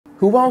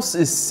Who else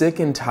is sick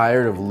and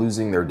tired of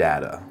losing their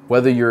data?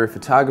 Whether you're a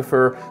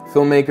photographer,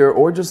 filmmaker,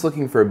 or just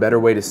looking for a better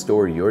way to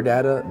store your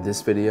data,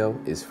 this video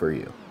is for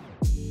you.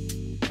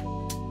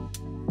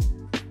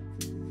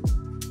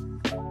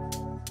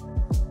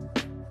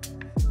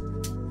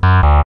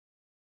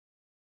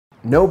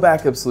 No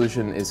backup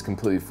solution is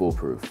completely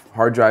foolproof.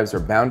 Hard drives are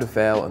bound to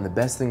fail, and the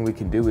best thing we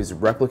can do is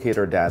replicate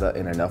our data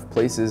in enough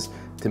places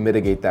to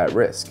mitigate that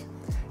risk.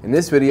 In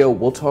this video,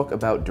 we'll talk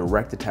about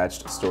direct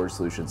attached storage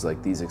solutions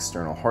like these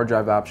external hard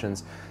drive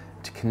options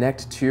to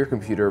connect to your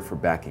computer for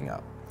backing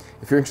up.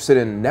 If you're interested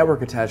in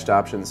network attached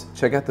options,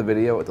 check out the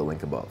video at the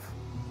link above.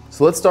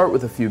 So let's start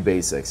with a few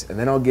basics, and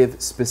then I'll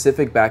give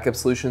specific backup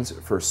solutions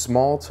for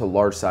small to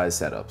large size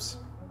setups.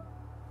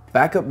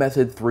 Backup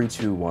method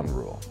 3-2-1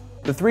 rule.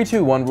 The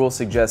 3-2-1 rule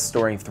suggests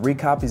storing 3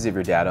 copies of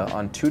your data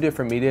on 2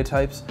 different media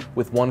types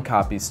with 1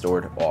 copy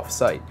stored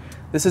off-site.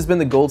 This has been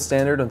the gold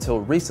standard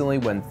until recently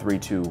when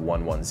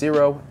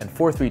 3-2-1-1-0 and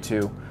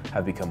 4-3-2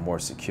 have become more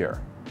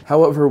secure.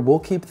 However, we'll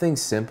keep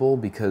things simple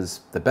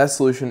because the best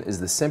solution is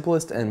the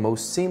simplest and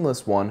most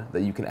seamless one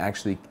that you can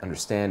actually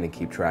understand and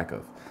keep track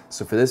of.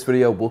 So for this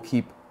video, we'll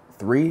keep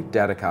 3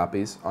 data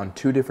copies on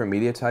 2 different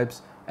media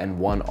types and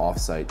 1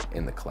 off-site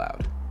in the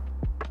cloud.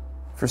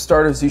 For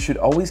starters, you should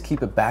always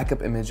keep a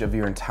backup image of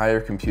your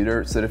entire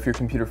computer so that if your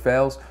computer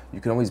fails,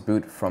 you can always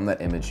boot from that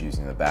image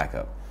using the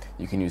backup.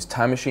 You can use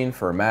Time Machine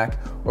for a Mac,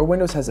 or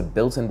Windows has a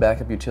built-in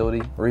backup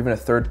utility, or even a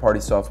third-party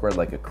software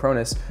like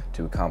Acronis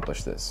to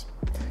accomplish this.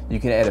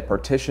 You can add a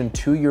partition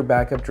to your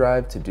backup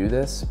drive to do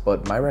this,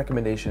 but my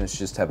recommendation is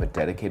just have a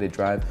dedicated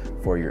drive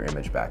for your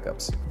image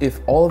backups. If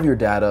all of your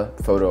data,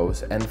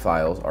 photos, and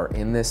files are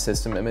in this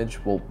system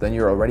image, well, then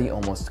you're already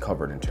almost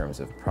covered in terms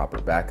of proper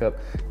backup.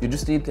 You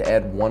just need to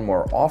add one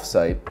more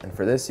offsite, and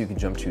for this, you can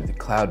jump to the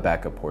cloud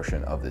backup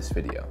portion of this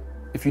video.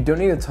 If you don't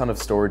need a ton of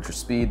storage or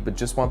speed, but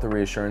just want the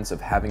reassurance of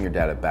having your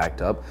data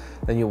backed up,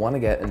 then you'll want to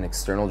get an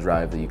external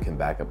drive that you can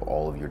back up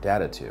all of your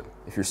data to.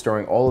 If you're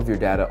storing all of your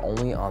data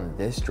only on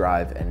this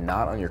drive and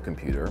not on your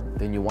computer,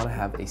 then you want to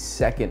have a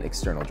second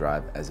external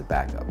drive as a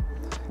backup.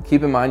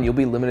 Keep in mind, you'll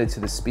be limited to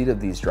the speed of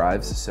these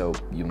drives, so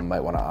you might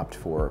want to opt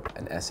for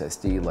an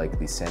SSD like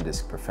the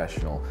SanDisk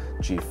Professional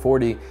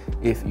G40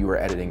 if you are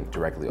editing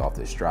directly off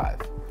this drive.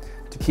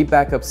 To keep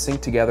backups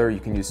synced together, you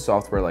can use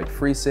software like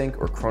FreeSync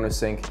or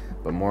ChronoSync,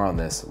 but more on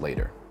this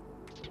later.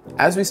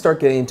 As we start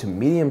getting into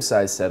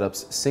medium-sized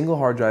setups, single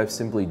hard drives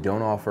simply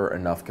don't offer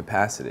enough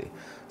capacity.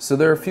 So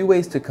there are a few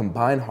ways to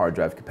combine hard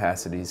drive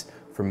capacities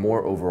for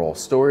more overall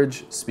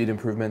storage, speed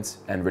improvements,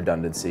 and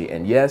redundancy.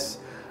 And yes,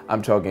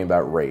 I'm talking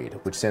about RAID,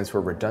 which stands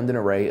for Redundant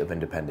Array of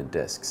Independent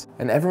Disks.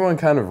 And everyone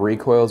kind of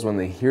recoils when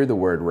they hear the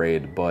word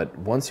RAID, but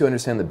once you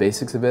understand the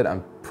basics of it, I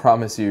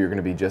promise you're going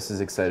to be just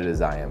as excited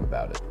as I am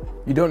about it.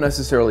 You don't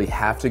necessarily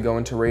have to go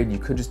into RAID. You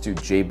could just do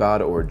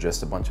JBOD or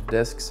just a bunch of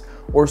disks,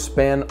 or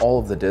span all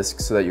of the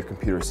disks so that your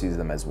computer sees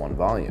them as one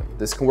volume.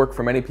 This can work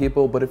for many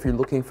people, but if you're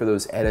looking for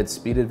those added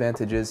speed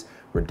advantages,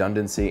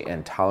 redundancy,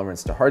 and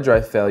tolerance to hard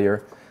drive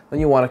failure, then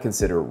you want to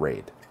consider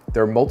RAID.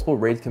 There are multiple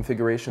RAID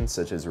configurations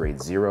such as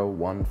RAID 0,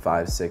 1,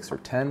 5, 6, or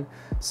 10.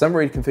 Some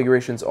RAID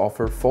configurations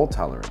offer fault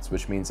tolerance,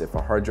 which means if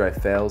a hard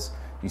drive fails,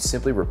 you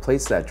simply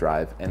replace that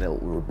drive and it will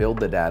rebuild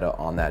the data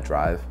on that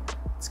drive.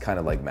 It's kind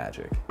of like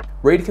magic.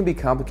 RAID can be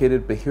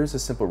complicated, but here's a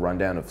simple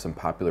rundown of some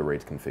popular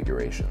RAID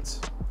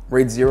configurations.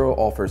 RAID 0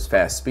 offers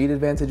fast speed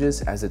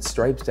advantages as it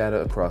stripes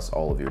data across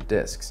all of your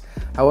disks.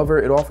 However,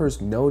 it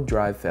offers no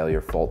drive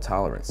failure fault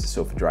tolerance,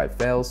 so if a drive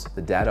fails,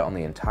 the data on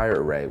the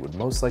entire array would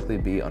most likely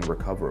be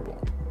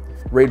unrecoverable.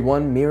 RAID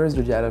 1 mirrors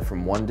the data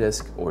from one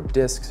disk or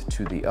disks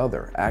to the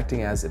other,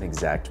 acting as an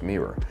exact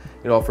mirror.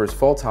 It offers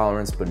fault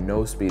tolerance but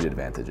no speed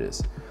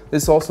advantages.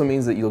 This also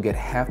means that you'll get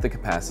half the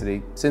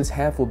capacity, since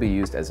half will be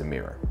used as a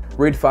mirror.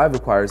 RAID 5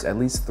 requires at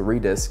least 3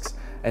 disks,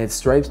 and it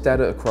stripes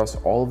data across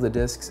all of the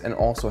disks and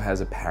also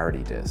has a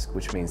parity disk,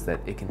 which means that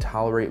it can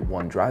tolerate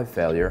one drive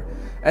failure,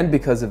 and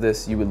because of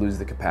this, you would lose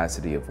the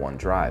capacity of one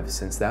drive,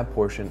 since that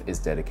portion is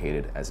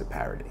dedicated as a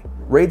parity.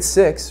 RAID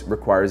 6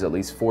 requires at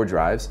least 4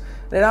 drives,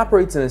 and it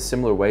operates in a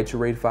similar way to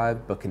RAID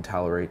 5, but can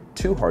tolerate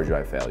 2 hard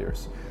drive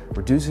failures,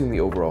 reducing the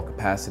overall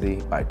capacity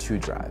by 2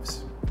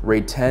 drives.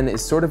 RAID 10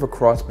 is sort of a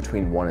cross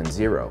between 1 and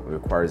 0. It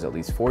requires at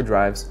least 4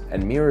 drives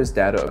and mirrors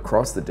data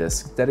across the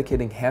disk,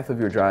 dedicating half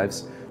of your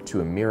drives to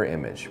a mirror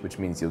image, which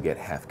means you'll get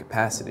half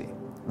capacity.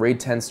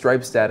 RAID 10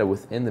 stripes data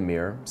within the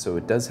mirror, so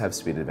it does have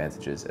speed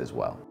advantages as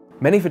well.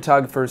 Many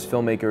photographers,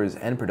 filmmakers,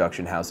 and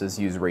production houses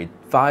use RAID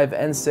 5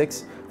 and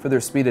 6 for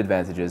their speed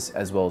advantages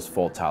as well as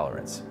fault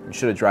tolerance. And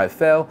should a drive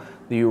fail,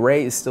 the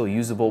array is still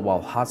usable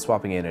while hot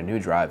swapping in a new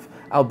drive,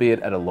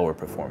 albeit at a lower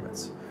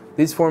performance.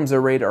 These forms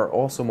of RAID are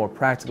also more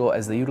practical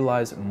as they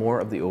utilize more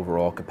of the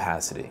overall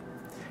capacity.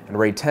 And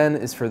RAID 10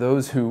 is for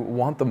those who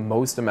want the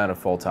most amount of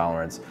fault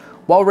tolerance,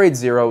 while RAID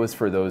 0 is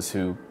for those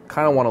who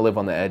kind of want to live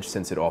on the edge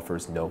since it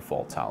offers no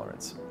fault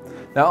tolerance.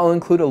 Now I'll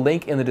include a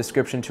link in the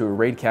description to a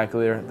RAID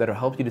calculator that'll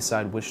help you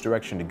decide which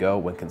direction to go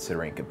when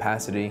considering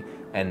capacity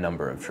and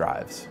number of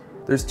drives.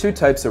 There's two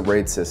types of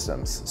RAID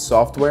systems,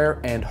 software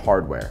and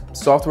hardware.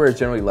 Software is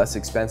generally less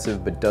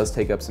expensive but does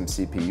take up some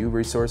CPU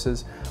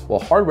resources,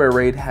 while hardware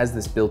RAID has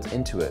this built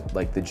into it,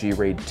 like the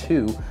G-RAID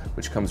 2,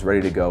 which comes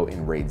ready to go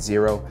in RAID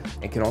 0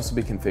 and can also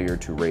be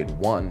configured to RAID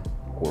 1,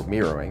 or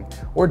mirroring,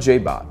 or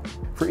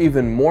JBOD. For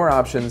even more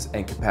options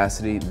and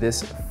capacity,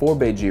 this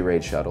 4-bay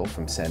G-RAID shuttle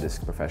from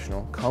SanDisk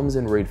Professional comes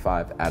in RAID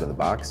 5 out of the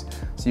box,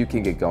 so you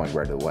can get going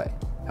right away.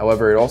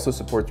 However, it also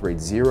supports RAID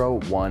 0,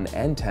 1,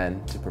 and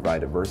 10 to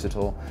provide a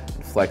versatile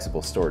and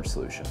flexible storage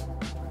solution.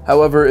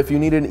 However, if you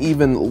need an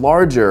even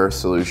larger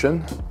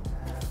solution,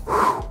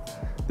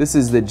 this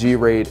is the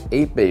G-RAID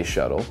 8-bay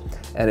shuttle,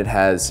 and it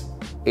has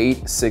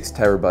 8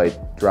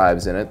 6-terabyte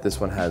drives in it. This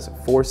one has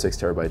 4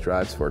 6-terabyte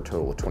drives for a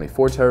total of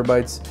 24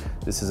 terabytes.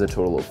 This is a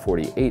total of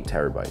 48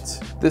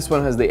 terabytes. This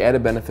one has the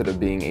added benefit of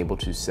being able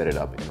to set it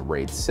up in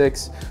RAID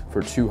 6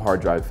 for 2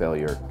 hard drive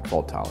failure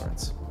fault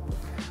tolerance.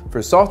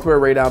 For software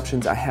RAID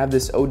options, I have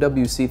this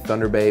OWC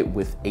ThunderBay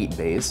with 8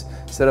 bays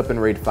set up in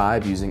RAID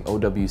 5 using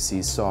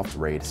OWC's Soft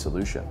RAID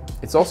solution.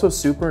 It's also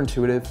super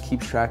intuitive,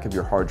 keeps track of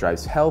your hard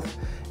drive's health,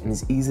 and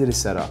is easy to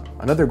set up.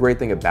 Another great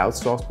thing about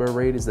software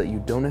RAID is that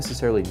you don't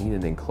necessarily need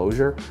an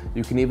enclosure.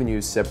 You can even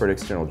use separate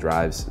external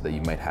drives that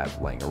you might have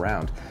laying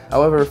around.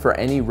 However, for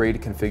any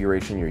RAID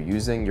configuration you're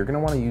using, you're going to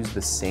want to use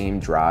the same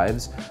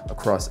drives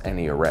across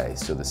any array,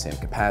 so the same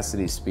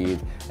capacity, speed,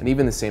 and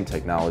even the same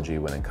technology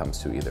when it comes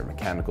to either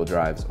mechanical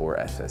drives or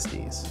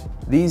SSDs.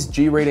 These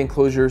G-RAID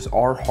enclosures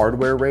are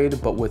hardware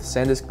RAID, but with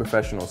SanDisk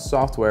Professional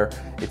software,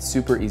 it's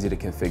super easy to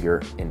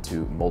configure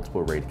into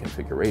multiple RAID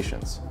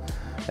configurations.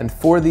 And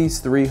for these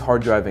 3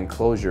 hard drive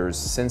enclosures,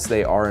 since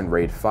they are in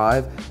RAID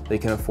 5, they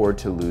can afford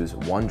to lose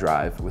 1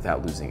 drive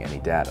without losing any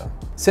data.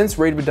 Since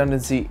RAID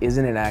redundancy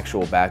isn't an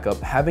actual backup,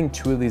 having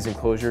 2 of these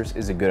enclosures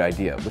is a good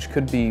idea, which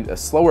could be a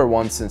slower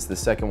one since the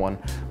second one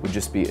would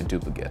just be a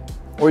duplicate.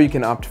 Or you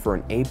can opt for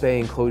an 8-bay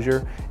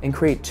enclosure and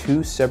create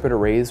 2 separate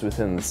arrays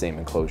within the same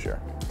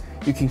enclosure.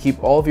 You can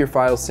keep all of your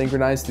files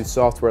synchronized through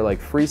software like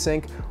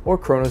FreeSync or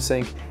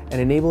ChronoSync and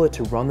enable it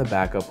to run the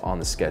backup on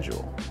the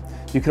schedule.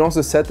 You can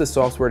also set the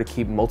software to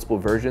keep multiple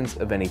versions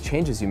of any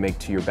changes you make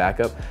to your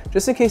backup,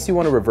 just in case you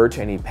want to revert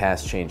to any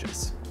past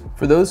changes.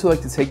 For those who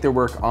like to take their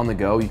work on the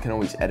go, you can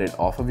always edit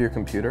off of your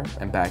computer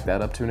and back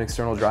that up to an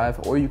external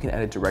drive, or you can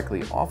edit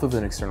directly off of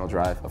an external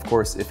drive. Of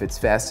course, if it's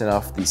fast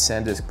enough, the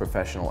SanDisk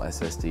Professional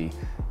SSD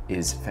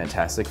is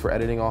fantastic for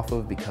editing off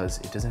of because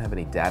it doesn't have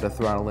any data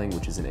throttling,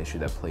 which is an issue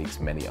that plagues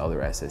many other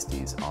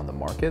SSDs on the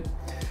market.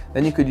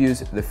 Then you could use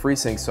the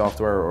FreeSync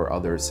software or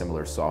other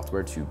similar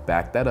software to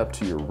back that up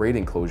to your RAID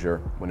enclosure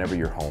whenever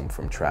you're home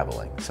from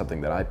traveling, something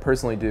that I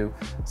personally do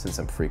since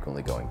I'm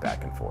frequently going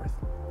back and forth.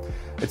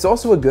 It's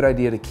also a good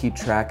idea to keep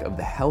track of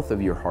the health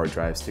of your hard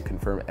drives to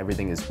confirm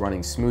everything is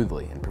running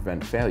smoothly and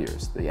prevent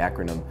failures. The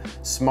acronym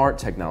SMART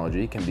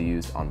technology can be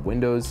used on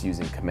Windows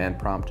using Command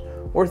Prompt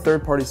or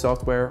third-party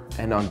software,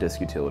 and on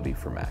Disk Utility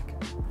for Mac.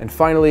 And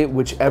finally,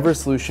 whichever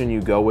solution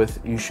you go with,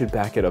 you should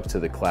back it up to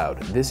the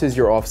cloud. This is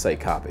your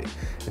offsite copy.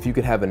 If you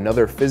could have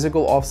another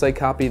physical offsite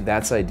copy,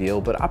 that's ideal,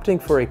 but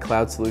opting for a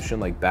cloud solution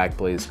like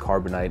Backblaze,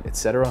 Carbonite,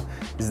 etc.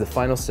 is the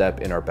final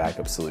step in our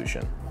backup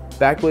solution.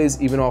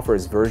 Backblaze even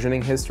offers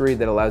versioning history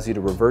that allows you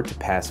to revert to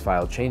past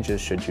file changes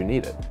should you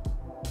need it.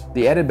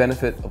 The added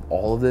benefit of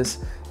all of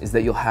this is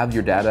that you'll have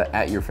your data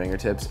at your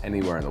fingertips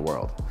anywhere in the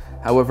world.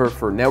 However,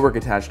 for network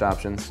attached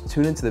options,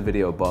 tune into the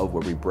video above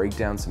where we break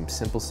down some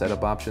simple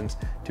setup options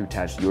to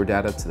attach your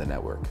data to the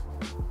network.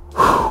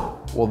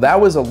 Well, that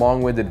was a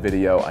long-winded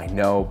video, I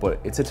know, but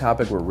it's a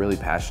topic we're really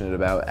passionate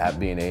about at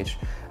B&H.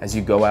 As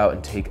you go out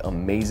and take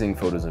amazing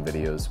photos and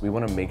videos, we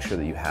want to make sure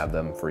that you have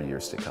them for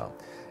years to come.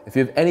 If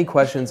you have any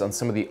questions on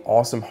some of the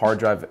awesome hard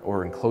drive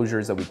or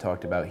enclosures that we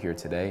talked about here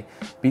today,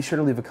 be sure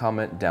to leave a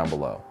comment down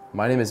below.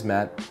 My name is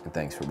Matt, and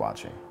thanks for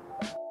watching.